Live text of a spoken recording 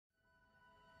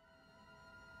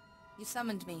You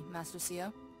summoned me, Master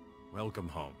Sio. Welcome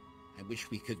home. I wish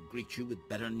we could greet you with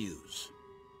better news.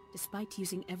 Despite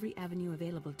using every avenue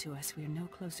available to us, we are no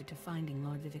closer to finding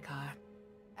Lord Vivicar.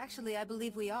 Actually, I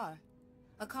believe we are.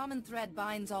 A common thread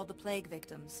binds all the plague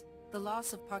victims. The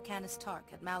loss of Parcanis Tark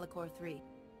at Malachor III.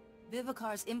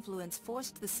 Vivicar's influence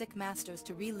forced the sick masters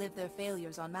to relive their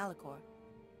failures on Malachor.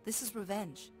 This is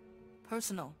revenge.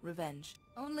 Personal revenge.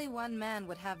 Only one man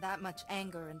would have that much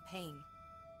anger and pain.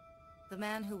 The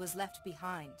man who was left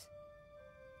behind.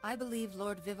 I believe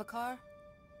Lord Vivicar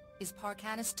is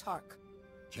Parcanis Tark.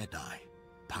 Jedi,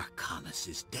 Parcanis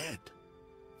is dead.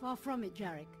 Far from it,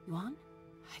 Jarek. Yuan?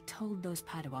 I told those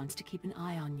Padawans to keep an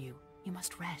eye on you. You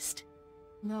must rest.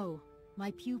 No.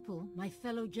 My pupil, my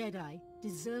fellow Jedi,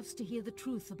 deserves to hear the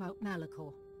truth about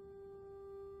Malachor.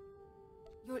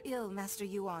 You're ill, Master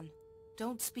Yuan.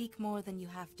 Don't speak more than you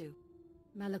have to.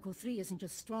 Malachor III isn't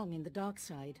just strong in the dark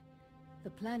side. The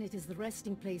planet is the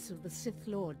resting place of the Sith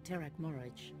Lord, Terak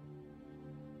Moraj.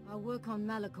 Our work on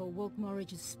Malachor woke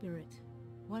Moraj's spirit.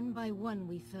 One by one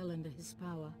we fell under his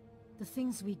power. The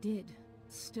things we did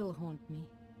still haunt me.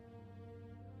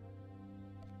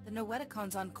 The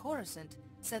Noeticons on Coruscant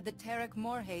said that Terak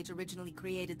Morhage originally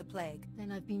created the plague.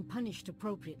 Then I've been punished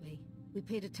appropriately. We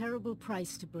paid a terrible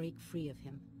price to break free of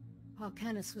him.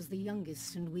 Parcanis was the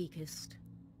youngest and weakest.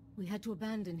 We had to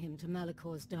abandon him to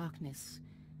Malachor's darkness.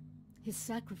 His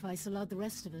sacrifice allowed the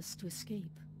rest of us to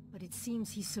escape, but it seems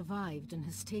he survived and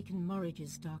has taken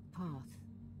Moraj's dark path.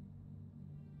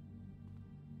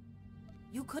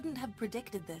 You couldn't have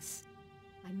predicted this.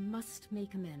 I must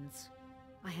make amends.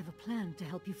 I have a plan to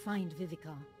help you find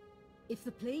Vivicar. If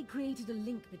the plague created a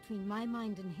link between my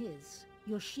mind and his,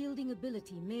 your shielding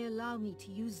ability may allow me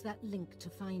to use that link to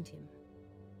find him.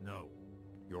 No.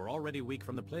 You're already weak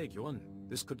from the plague, Yuan.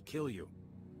 This could kill you.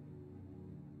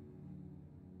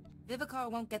 Vivicar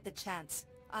won't get the chance.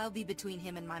 I'll be between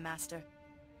him and my master.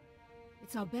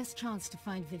 It's our best chance to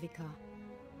find Vivicar.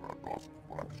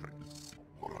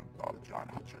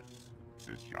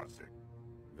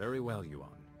 Very well, Yuan.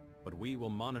 But we will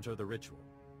monitor the ritual,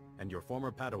 and your former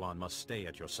Padawan must stay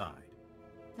at your side.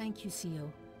 Thank you,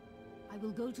 Sio. I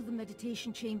will go to the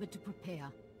meditation chamber to prepare.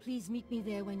 Please meet me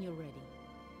there when you're ready.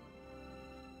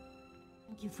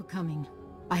 Thank you for coming.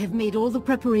 I have made all the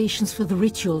preparations for the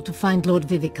ritual to find Lord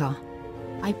Vivicar.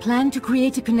 I plan to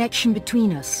create a connection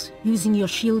between us, using your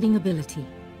shielding ability.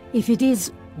 If it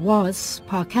was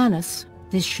Parcanis,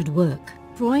 this should work.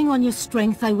 Drawing on your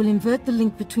strength, I will invert the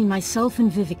link between myself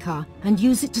and Vivicar, and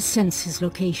use it to sense his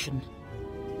location.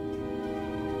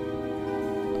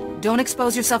 Don't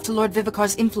expose yourself to Lord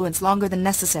Vivicar's influence longer than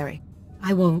necessary.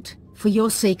 I won't, for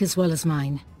your sake as well as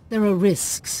mine. There are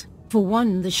risks. For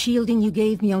one, the shielding you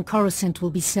gave me on Coruscant will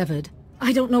be severed.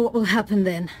 I don't know what will happen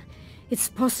then. It's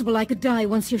possible I could die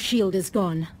once your shield is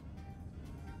gone.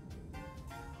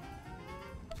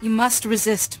 You must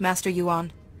resist, Master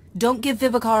Yuan. Don't give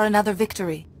Vivicar another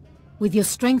victory. With your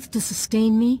strength to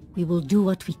sustain me, we will do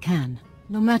what we can.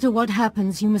 No matter what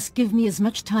happens, you must give me as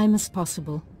much time as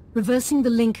possible. Reversing the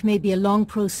link may be a long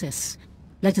process.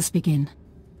 Let us begin.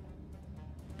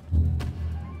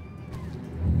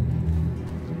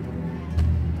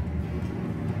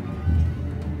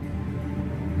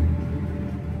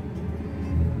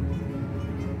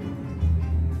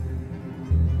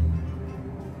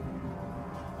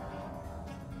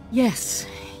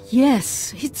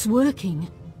 Yes, it's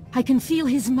working. I can feel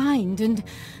his mind, and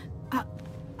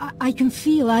I can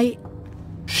feel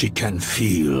She can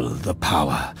feel the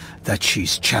power that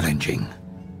she's challenging.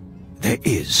 There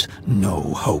is no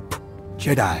hope.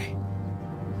 Jedi,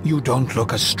 you don't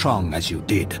look as strong as you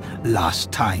did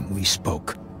last time we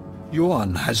spoke.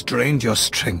 Yuan has drained your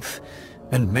strength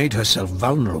and made herself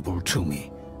vulnerable to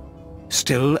me.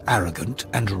 Still arrogant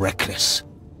and reckless.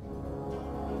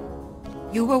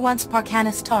 You were once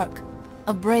Parcanis Tark,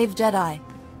 a brave Jedi.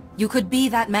 You could be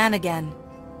that man again.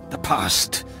 The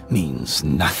past means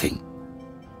nothing.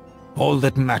 All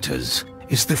that matters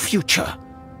is the future,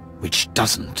 which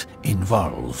doesn't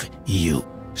involve you.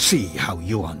 See how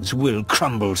Yuan's will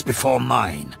crumbles before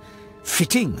mine.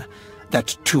 Fitting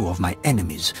that two of my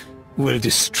enemies will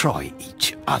destroy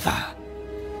each other.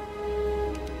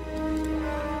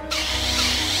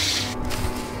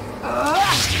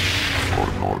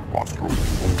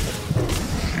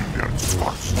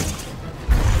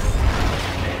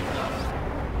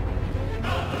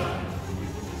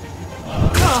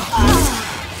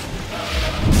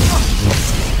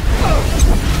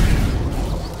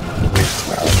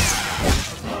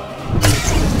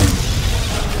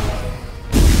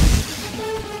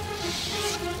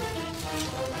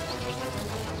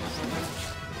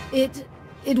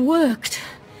 It worked.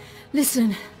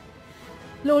 Listen,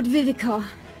 Lord Vivicar.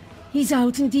 He's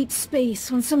out in deep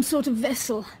space on some sort of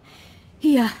vessel.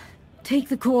 Here, take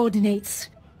the coordinates.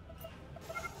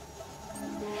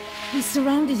 He's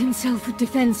surrounded himself with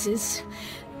defenses.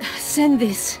 Send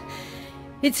this.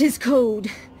 It's his code.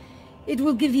 It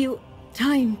will give you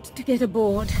time to get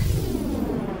aboard.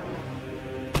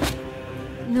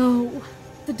 No.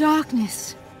 The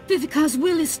darkness. Vivicar's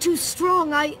will is too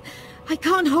strong. I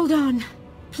can't hold on.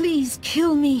 Please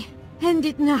kill me. End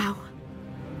it now.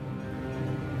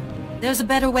 There's a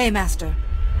better way, Master.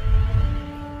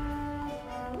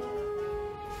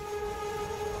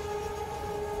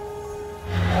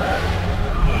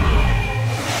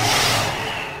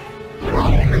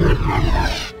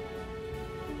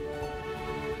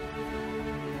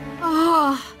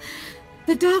 Ah,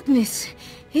 the darkness.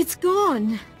 It's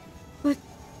gone. But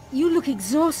you look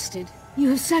exhausted. You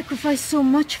have sacrificed so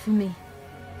much for me.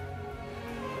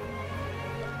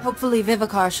 Hopefully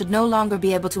Vivicar should no longer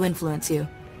be able to influence you.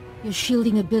 Your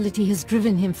shielding ability has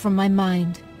driven him from my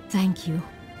mind. Thank you.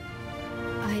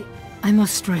 I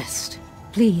must rest.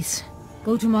 Please,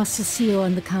 go to Master SWTOR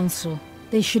and the Council.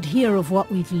 They should hear of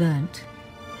what we've learnt.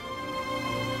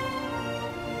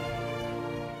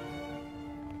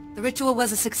 The ritual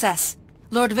was a success.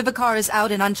 Lord Vivicar is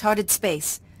out in uncharted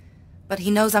space. But he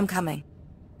knows I'm coming.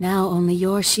 Now only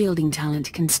your shielding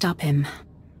talent can stop him.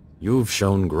 You've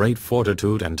shown great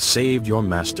fortitude and saved your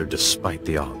master despite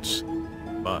the odds.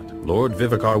 But Lord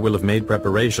Vivicar will have made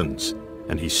preparations,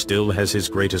 and he still has his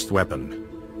greatest weapon,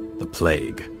 the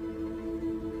Plague.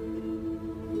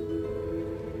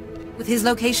 With his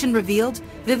location revealed,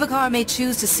 Vivicar may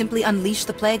choose to simply unleash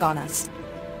the Plague on us.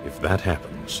 If that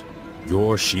happens,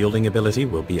 your shielding ability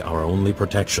will be our only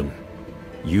protection.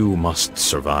 You must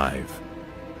survive.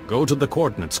 Go to the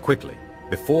coordinates quickly,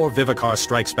 before Vivicar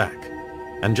strikes back.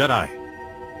 And Jedi,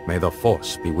 may the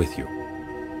Force be with you.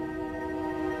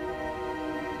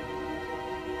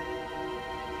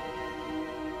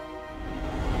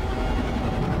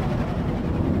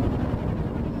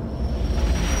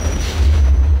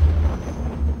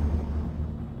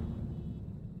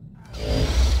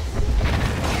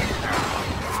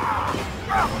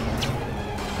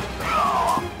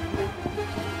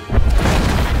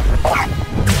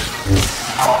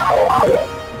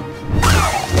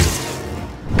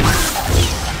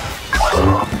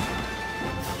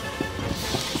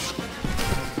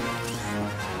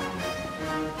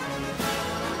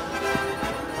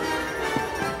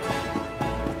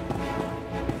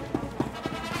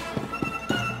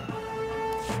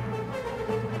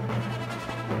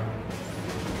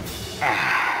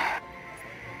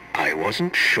 I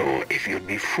wasn't sure if you'd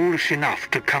be foolish enough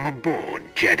to come aboard,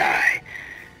 Jedi.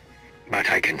 But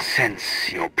I can sense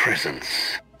your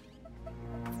presence.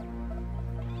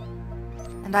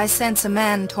 And I sense a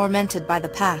man tormented by the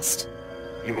past.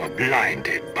 You are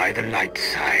blinded by the light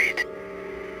side.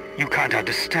 You can't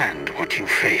understand what you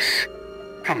face.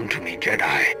 Come to me,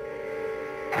 Jedi.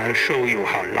 I'll show you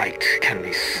how light can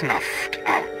be snuffed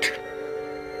out.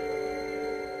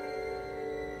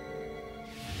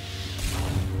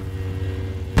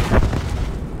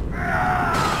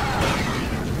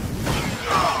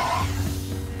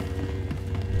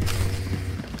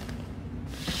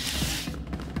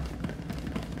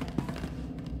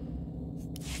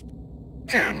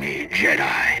 Tell me,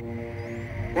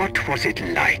 Jedi, what was it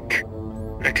like,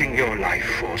 letting your life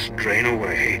force drain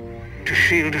away to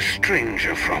shield a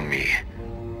stranger from me?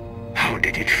 How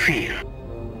did it feel?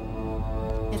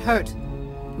 It hurt,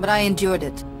 but I endured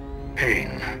it.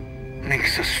 Pain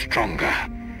makes us stronger,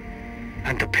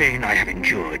 and the pain I have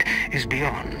endured is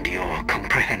beyond your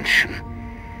comprehension.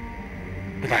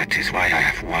 That is why I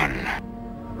have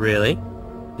won. Really?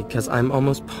 Because I'm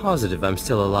almost positive I'm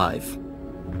still alive.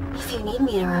 If you need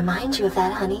me to remind you of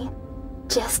that, honey,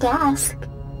 just ask.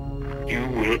 You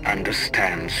will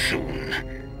understand soon,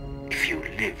 if you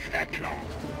live that long.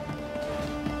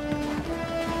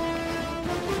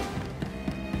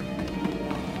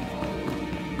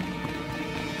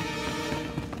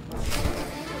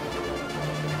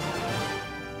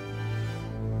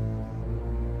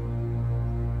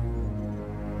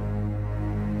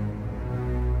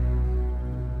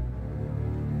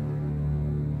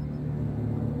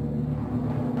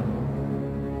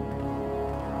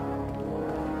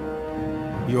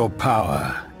 Your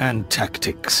power and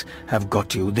tactics have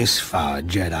got you this far,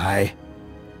 Jedi,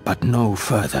 but no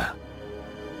further.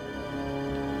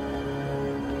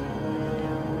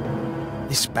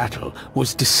 This battle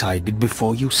was decided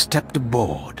before you stepped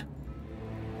aboard.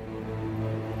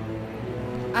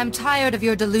 I'm tired of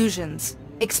your delusions.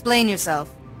 Explain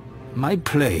yourself. My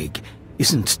plague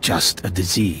isn't just a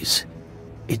disease.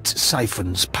 it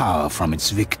siphons power from its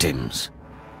victims.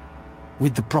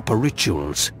 With the proper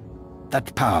rituals,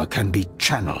 that power can be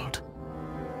channeled.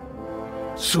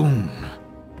 Soon,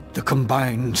 the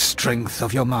combined strength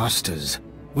of your masters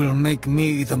will make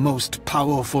me the most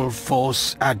powerful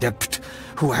Force adept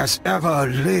who has ever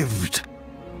lived.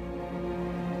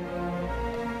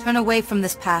 Turn away from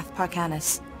this path,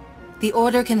 Parkanis. The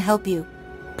Order can help you.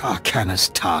 Parkanis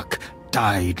Tark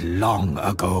died long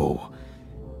ago.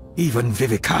 Even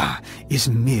Vivicar is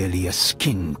merely a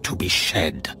skin to be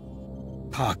shed.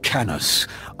 Parkanis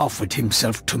offered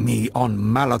himself to me on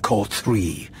Malachor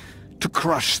III to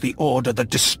crush the Order that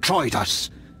destroyed us.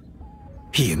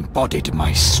 He embodied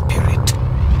my spirit.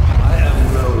 I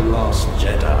am no lost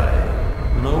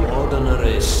Jedi, no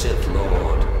ordinary Sith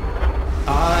Lord.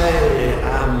 I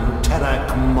am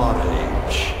Terak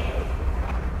Morage.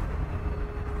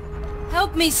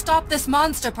 Help me stop this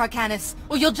monster, Parkanis,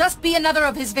 or you'll just be another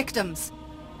of his victims.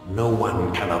 No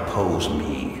one can oppose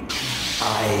me.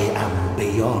 I am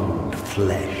beyond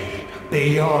flesh,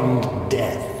 beyond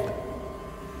death.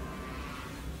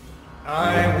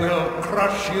 I will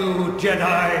crush you,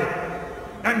 Jedi,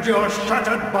 and your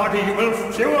shattered body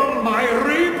will fuel my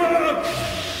rebirth!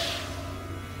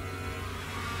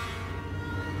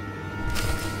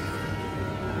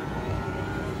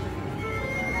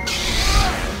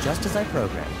 Just as I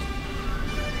programmed.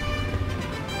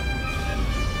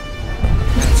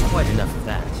 That's quite enough of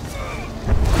that.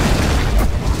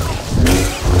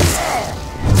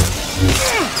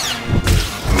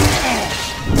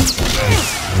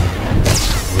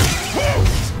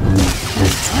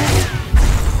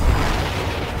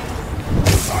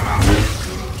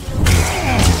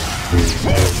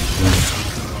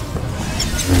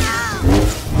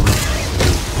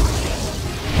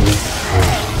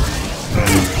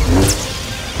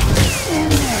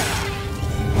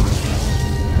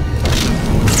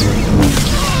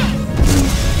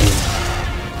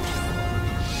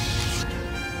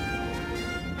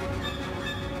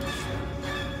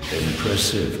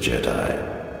 Impressive, Jedi.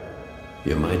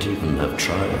 You might even have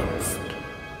triumphed,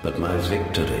 but my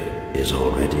victory is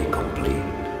already complete.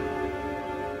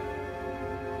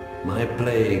 My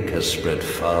plague has spread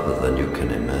farther than you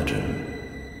can imagine.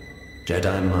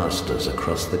 Jedi Masters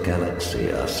across the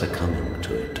galaxy are succumbing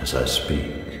to it as I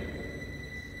speak.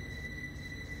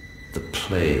 The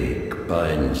plague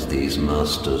binds these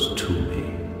Masters to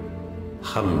me.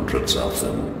 Hundreds of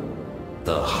them.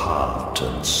 The heart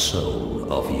and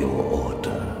soul of your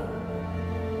Order.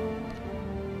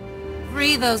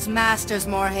 Free those masters,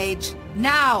 Morhage.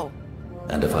 Now!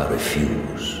 And if I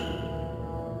refuse,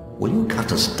 will you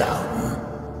cut us down?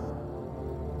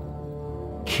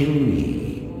 Kill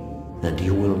me, and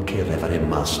you will kill every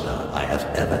master I have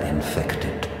ever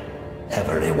infected.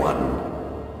 Everyone.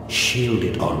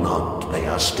 Shielded or not, they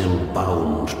are still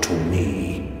bound to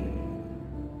me.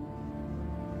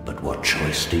 But what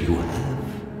choice do you have?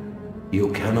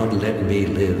 You cannot let me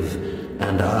live,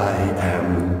 and I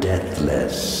am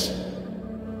deathless.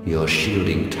 Your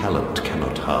shielding talent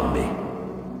cannot harm me.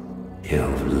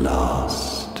 You've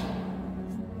lost.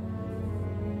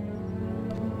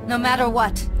 No matter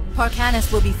what,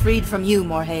 Parkanis will be freed from you,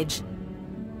 Morhage.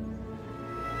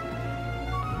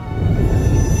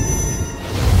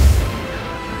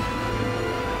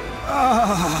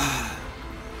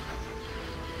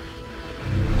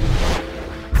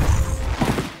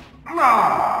 No!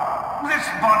 This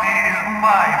body is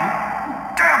mine!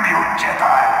 Damn you,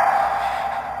 Jedi!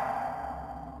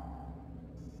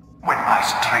 When my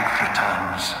strength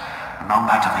returns, no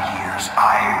matter the years,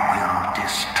 I will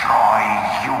destroy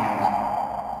you!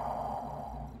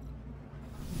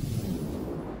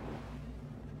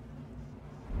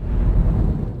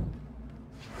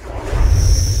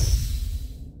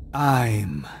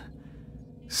 I'm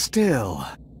still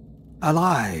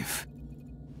alive.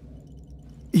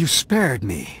 You spared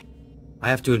me. I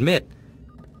have to admit,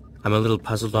 I'm a little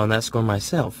puzzled on that score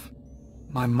myself.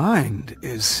 My mind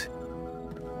is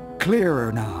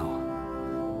clearer now.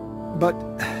 But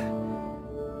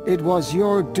it was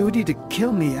your duty to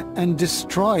kill me and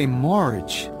destroy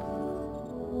Morge.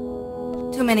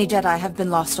 Too many Jedi have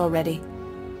been lost already,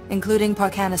 including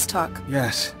Parkanis Tark.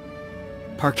 Yes,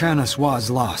 Parkanis was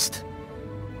lost.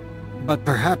 But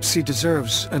perhaps he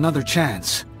deserves another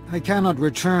chance. I cannot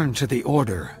return to the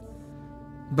Order.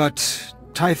 But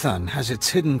Tython has its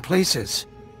hidden places,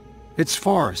 its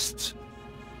forests.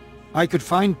 I could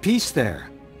find peace there.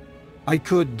 I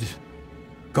could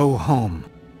go home.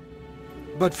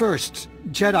 But first,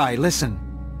 Jedi, listen.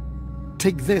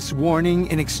 Take this warning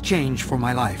in exchange for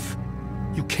my life.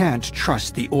 You can't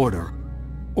trust the Order,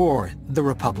 or the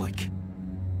Republic.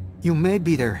 You may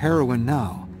be their heroine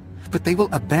now, but they will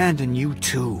abandon you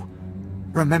too.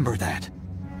 Remember that.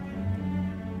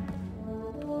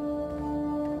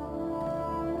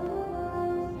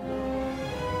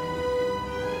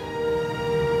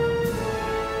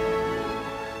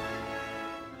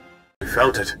 We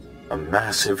felt it. A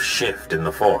massive shift in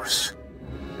the Force.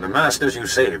 The Masters you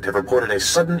saved have reported a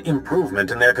sudden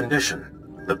improvement in their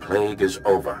condition. The plague is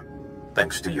over,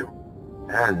 thanks to you.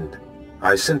 And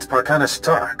I sensed Parkanis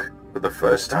Tark for the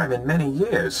first time in many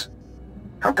years.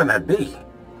 How can that be?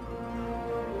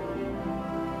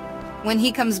 When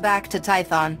he comes back to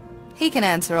Tython, he can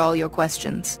answer all your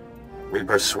questions. We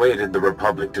persuaded the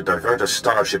Republic to divert a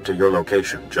starship to your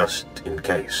location, just in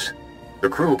case. The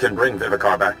crew can bring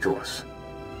Vivicar back to us.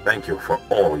 Thank you for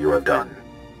all you have done.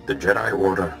 The Jedi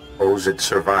Order owes its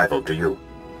survival to you.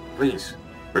 Please,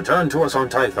 return to us on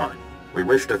Tython. We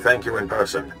wish to thank you in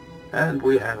person, and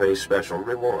we have a special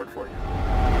reward for you.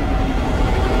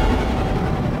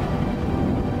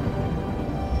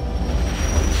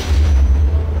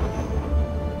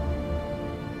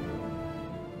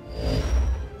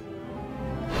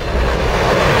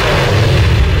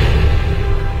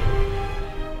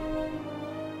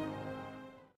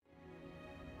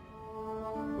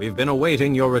 We've been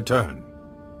awaiting your return.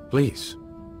 Please,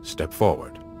 step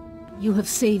forward. You have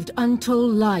saved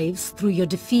untold lives through your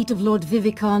defeat of Lord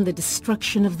Vivicar and the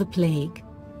destruction of the plague.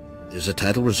 There's a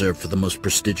title reserved for the most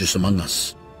prestigious among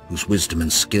us, whose wisdom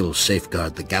and skill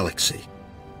safeguard the galaxy.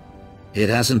 It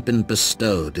hasn't been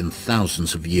bestowed in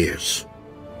thousands of years.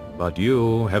 But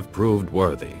you have proved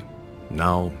worthy.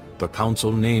 Now, the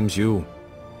Council names you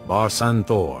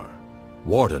SWTOR,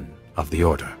 Warden of the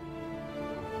Order.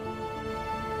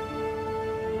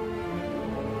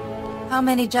 How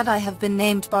many Jedi have been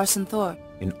named SWTOR?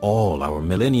 In all our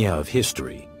millennia of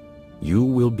history, you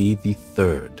will be the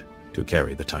third to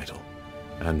carry the title.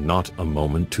 And not a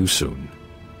moment too soon.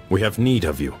 We have need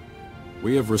of you.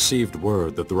 We have received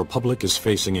word that the Republic is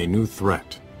facing a new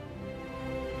threat.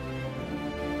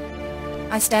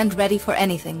 I stand ready for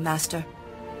anything, Master.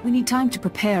 We need time to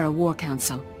prepare a war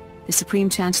council. The Supreme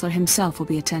Chancellor himself will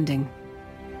be attending.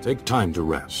 Take time to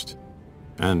rest.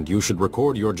 And you should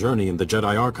record your journey in the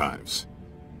Jedi archives.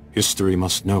 History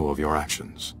must know of your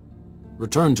actions.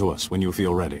 Return to us when you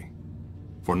feel ready.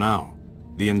 For now,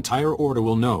 the entire Order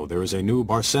will know there is a new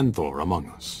SWTOR among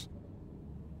us.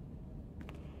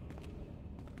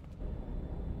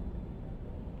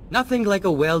 Nothing like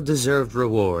a well-deserved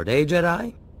reward, eh,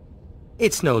 Jedi?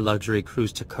 It's no luxury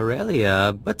cruise to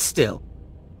Corellia, but still.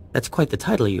 That's quite the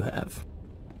title you have.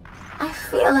 I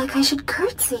feel like I should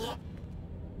curtsy.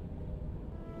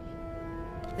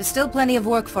 There's still plenty of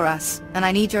work for us, and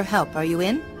I need your help. Are you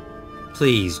in?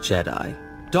 Please, Jedi.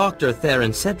 Dr.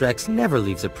 Theron Cedrex never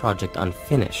leaves a project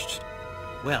unfinished.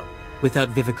 Well, without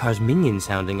Vivicar's minions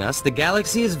hounding us, the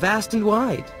galaxy is vast and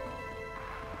wide.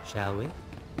 Shall we?